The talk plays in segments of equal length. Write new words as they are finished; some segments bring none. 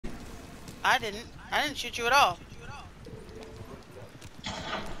I didn't. I didn't shoot you at all.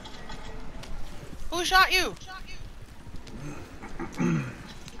 Who shot you?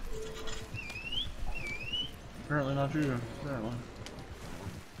 Apparently not you. Apparently.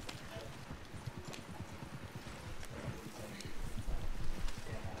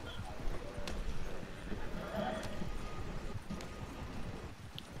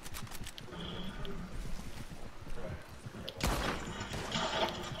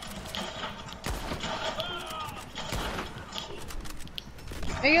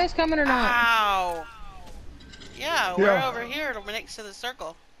 Are you guys coming or not? Ow. Yeah, we're over here next to the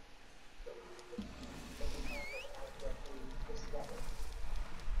circle.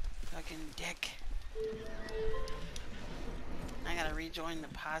 Fucking dick. I gotta rejoin the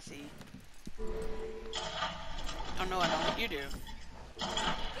posse. Oh no, I don't. You do.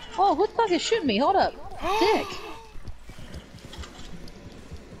 Oh, who the fuck is shooting me? Hold up. Dick.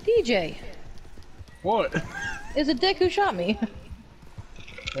 DJ. What? It's a dick who shot me.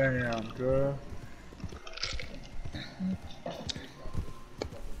 Damn, good.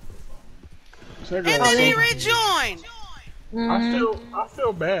 Enemy rejoin! I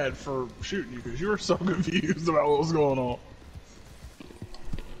feel bad for shooting you because you were so confused about what was going on.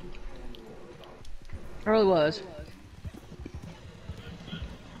 I really was.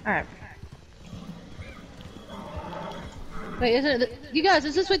 Alright. Wait, isn't it? You guys,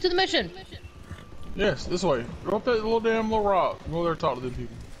 is this way to the mission? Yes, this way. Go up that little rock. Go there and talk to them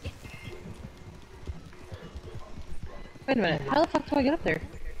people. Wait a minute. How the fuck do I get up there?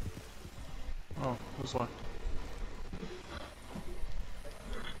 Oh, this way.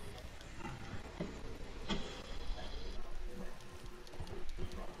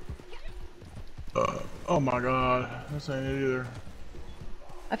 Oh my god. This ain't it either.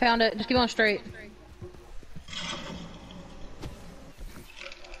 I found it. Just keep on straight.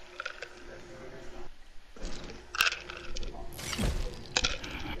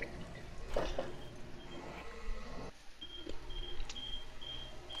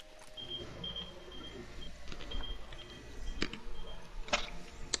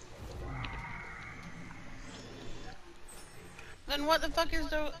 Then what the fuck is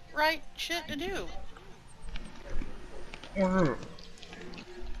the right shit to do?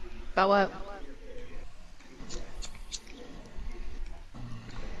 About what?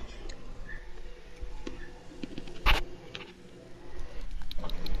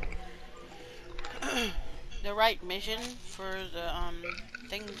 The right mission for the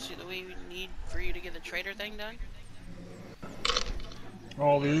things that we need for you to get the trader thing done?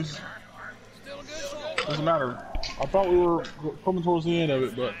 All these. Doesn't matter. I thought we were coming towards the end of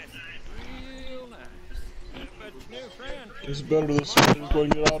it, but it's better to this one. Just go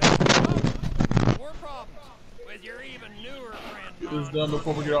and get out. More problems with your even newer friend. Get this done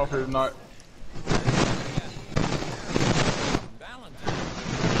before we get off here tonight.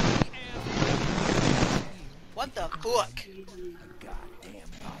 What the fuck? Goddamn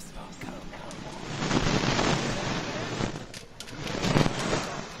possible.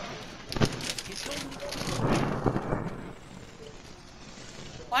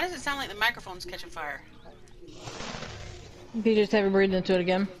 Why does it sound like the microphone's catching fire? You just have her breathing into it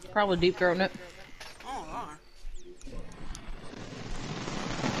again. Probably deep throating it. Oh, Lord.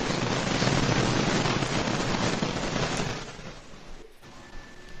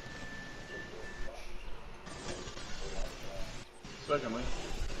 Secondly,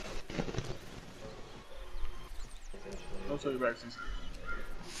 don't take backsies.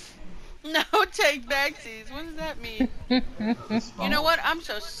 No take backsies. What does that mean? You know what? I'm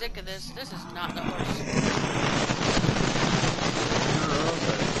so sick of this. This is not the horse.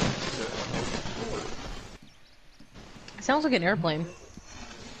 It sounds like an airplane.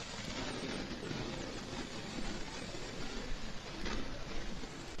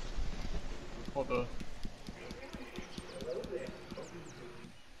 What the?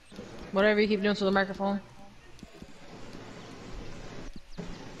 Whatever you keep doing to the microphone.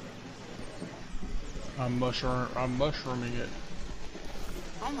 I'm mushrooming it.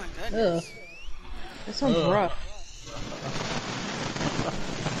 Oh my goodness. Ugh. That sounds rough.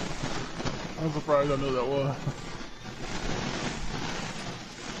 I'm surprised I knew that was.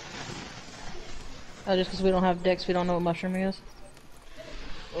 Oh, just because we don't have dicks, we don't know what mushrooming is?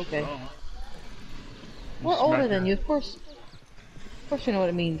 Okay. Oh. We're older than you, of course. Of course we know what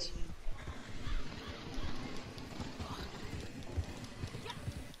it means.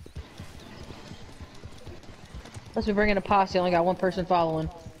 Unless we bring in a posse, only got one person following.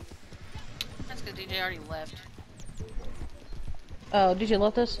 That's because DJ already left. Oh, did you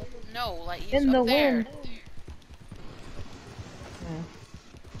let this? No, like he's In the up there. wind.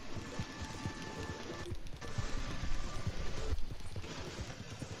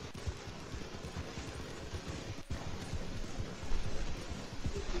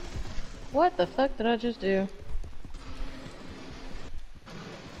 What the fuck did I just do?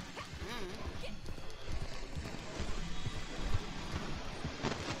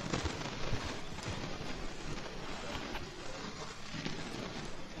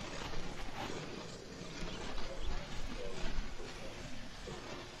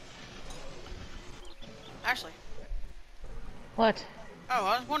 Ashley. What? Oh,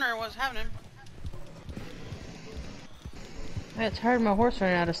 I was wondering what's happening. It's hard my horse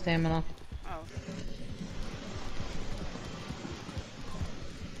ran out of stamina. Oh.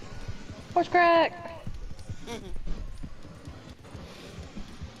 Horse crack!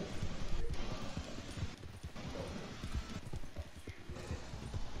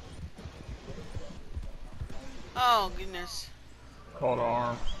 Oh, goodness. Call to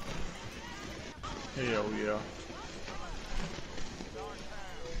arms. Hell yeah.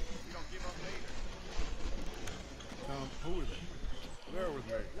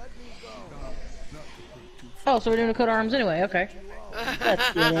 Oh, so we're doing a coat of arms anyway, okay.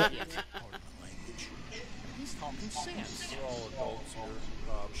 Let's get it. He's talking sense. We're all adults here.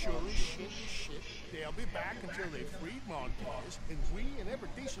 Sure as shit. They'll be back until they freed Montez, and we and every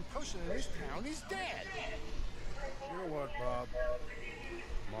decent person in this town is dead. You know what, Bob?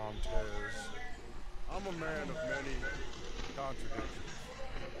 Montez. I'm a man of many contradictions.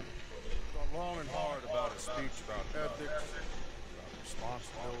 Thought long and hard about a speech about ethics, about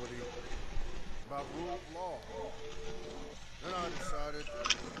responsibility, about rule of law. Then I decided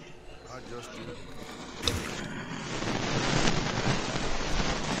I'd just do it.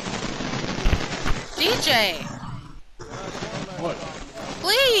 DJ! What?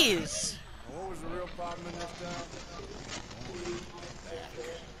 Please! What was the real problem in this town?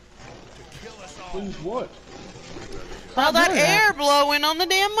 Please what? All that doing that. air blowing on the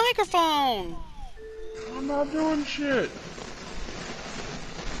damn microphone! I'm not doing shit.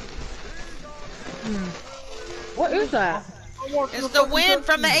 What is that? It's the wind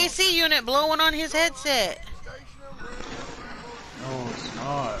from the AC unit blowing on his headset. No, it's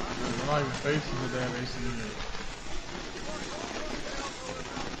not. We're not even facing the damn AC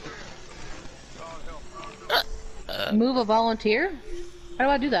unit. Move a volunteer? How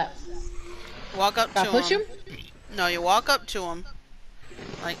do I do that? Walk up I to push him? No, you walk up to him.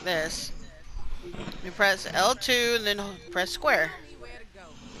 Like this. You press L2 and then press square.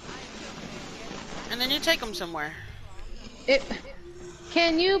 And then you take him somewhere.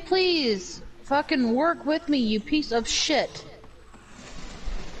 Can you please fucking work with me, you piece of shit?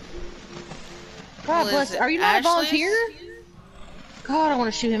 God Well, bless. is it Are you not Ashley's? a volunteer? God, I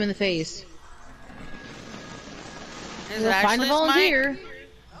want to shoot him in the face. Is it We'll find a Ashley's volunteer. mic?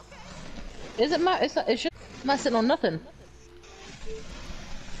 Is it my? It should. I'm not sitting on nothing.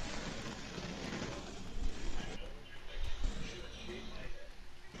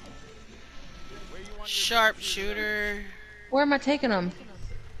 Sharpshooter. Where am I taking him?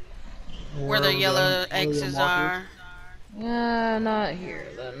 Where the yellow X's are. Not here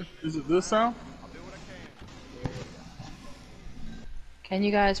then. Is it this sound? Can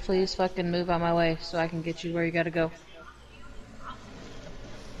you guys please fucking move out my way so I can get you where you gotta go?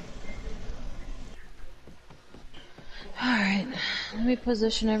 Alright, let me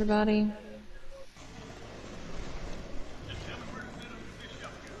position everybody.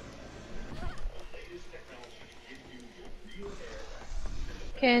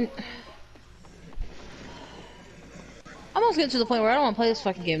 I'm almost getting to the point where I don't want to play this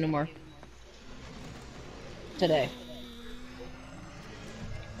fucking game no more. Today.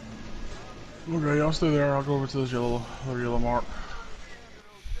 Okay, y'all stay there. I'll go over to this yellow mark.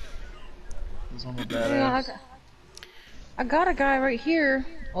 This one a badass. Yeah, I got a guy right here.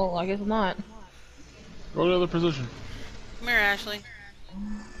 Oh, I guess not. Go to the other position. Come here, Ashley.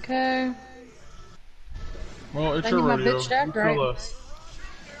 Okay. Well, it's I your need my rodeo. bitch stacked, You tell right? us.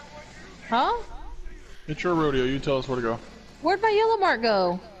 Huh? It's your rodeo. You tell us where to go. Where'd my yellow mark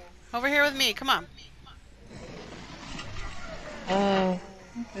go? Over here with me. Come on. Oh,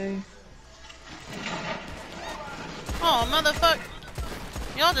 okay. Oh, motherfucker.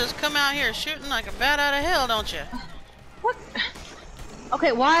 Y'all just come out here shooting like a bat out of hell, don't you? What?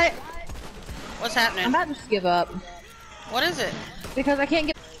 Okay, why? What's I'm happening? about to just give up. What is it? Because I can't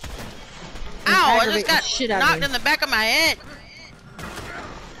get. Ow, I aggravating just got the shit out of knocked me. in the back of my head.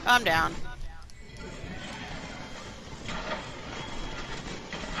 I'm down.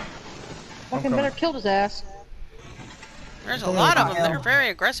 Fucking coming. better kill his ass. There's a lot of them. They're very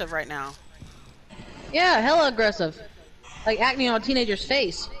aggressive right now. Yeah, hella aggressive. Like acne on a teenager's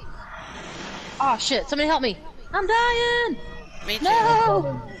face. Oh shit, somebody help me. I'm dying! Me too.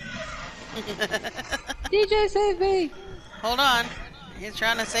 No! DJ, save me! Hold on. He's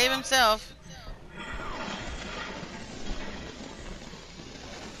trying to save himself.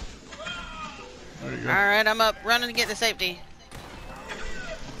 There you go. Alright, I'm up. Running to get the safety.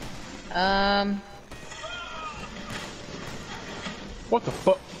 What the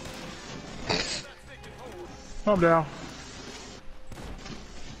fuck? Calm down.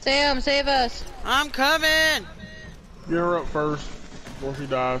 Sam, save us. I'm coming! Get her up first before she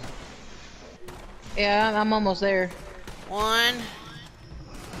dies. Yeah, I'm almost there. 1,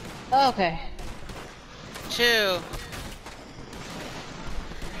 Okay. 2.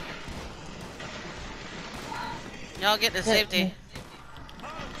 Y'all get the safety.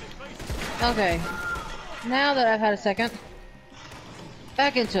 Okay. Now that I've had a second,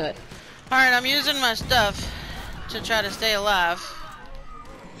 back into it. Alright, I'm using my stuff to try to stay alive.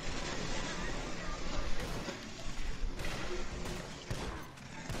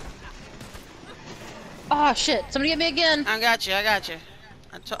 Oh shit! Somebody get me again. I got you, I got you.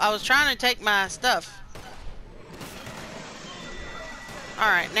 I was trying to take my stuff.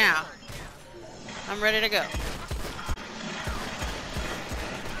 Alright, now. I'm ready to go.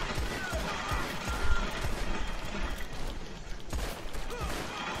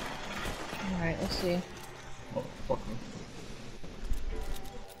 Alright, let's see. Oh, fuck me.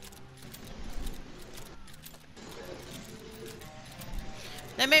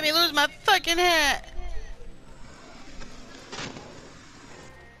 They made me lose my fucking hat.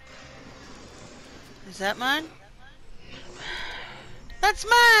 Is that mine? That's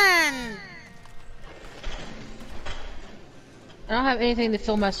mine! I don't have anything to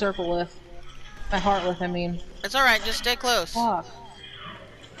fill my circle with. My heart with, I mean. It's alright, just stay close. Fuck.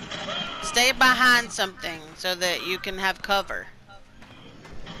 Stay behind something so that you can have cover.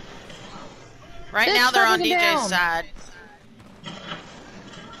 Right This now they're on fucking DJ's down.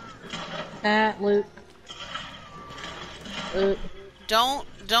 side. Luke. Luke. Don't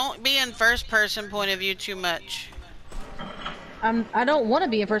be in first person point of view too much. I don't want to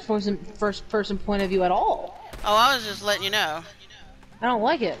be in first person point of view at all. Oh, I was just letting you know. I don't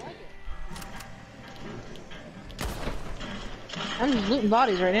like it. I'm just looting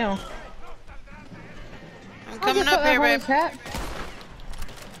bodies right now. I'm coming up here, babe.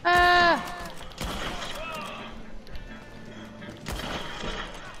 Ah!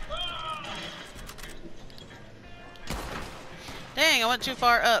 Dang, I went too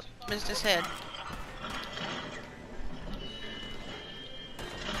far up. Missed his head.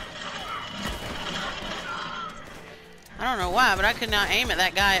 I don't know why, but I could not aim at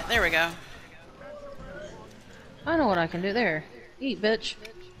that guy. There we go. I know what I can do there. Eat, bitch.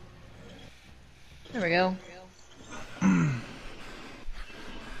 There we go. I'm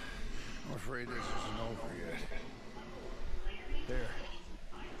afraid this isn't over yet. There.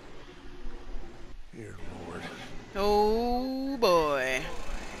 Here, Lord. Oh boy.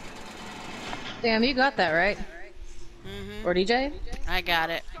 Damn, you got that right. Or DJ? I got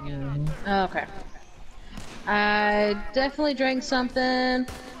it. Oh, okay. I definitely drank something.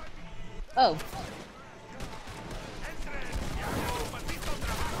 Oh.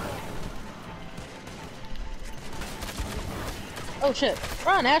 Oh shit.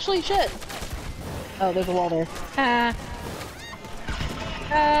 Run, Ashley, shit. Oh, there's a wall there. Ah.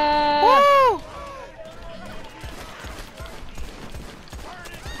 Ah. Woo!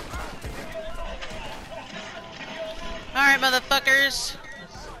 Alright, motherfuckers.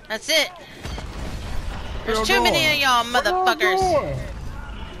 That's it. There's too many of y'all motherfuckers.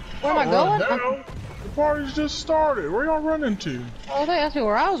 Where am I going? The party's just started. Where y'all running to? Oh, they asked me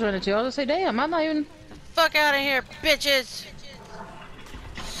where I was running to. I was gonna say, damn, I'm not even. Fuck out of here, bitches.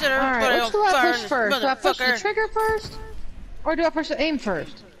 Set Alright, everybody which on do I fire push in this first? Do I push the motherfucker. trigger first? Or do I push the aim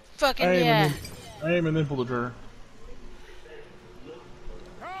first? Fucking Aim yeah. aim and then pull the trigger. You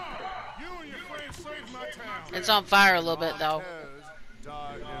and your friends saved my town. It's on fire a little bit though. Montez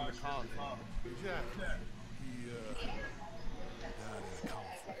died in the conflict. Exactly. He died in the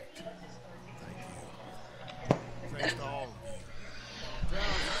conflict. Thank you. Thanks to all of you.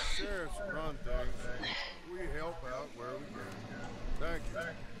 Town's sheriffs run things. We help out where we can. Thank you.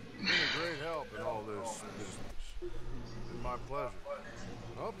 You've been a great help in all this business. It's my pleasure.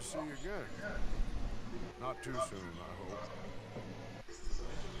 I hope to see you again. Not too soon, I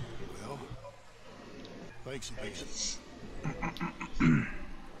hope. Well, thanks again.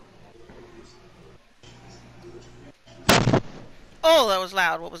 Oh, that was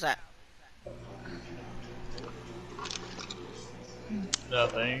loud. What was that?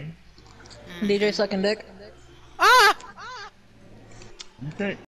 Nothing. DJ sucking dick. Ah! You can't.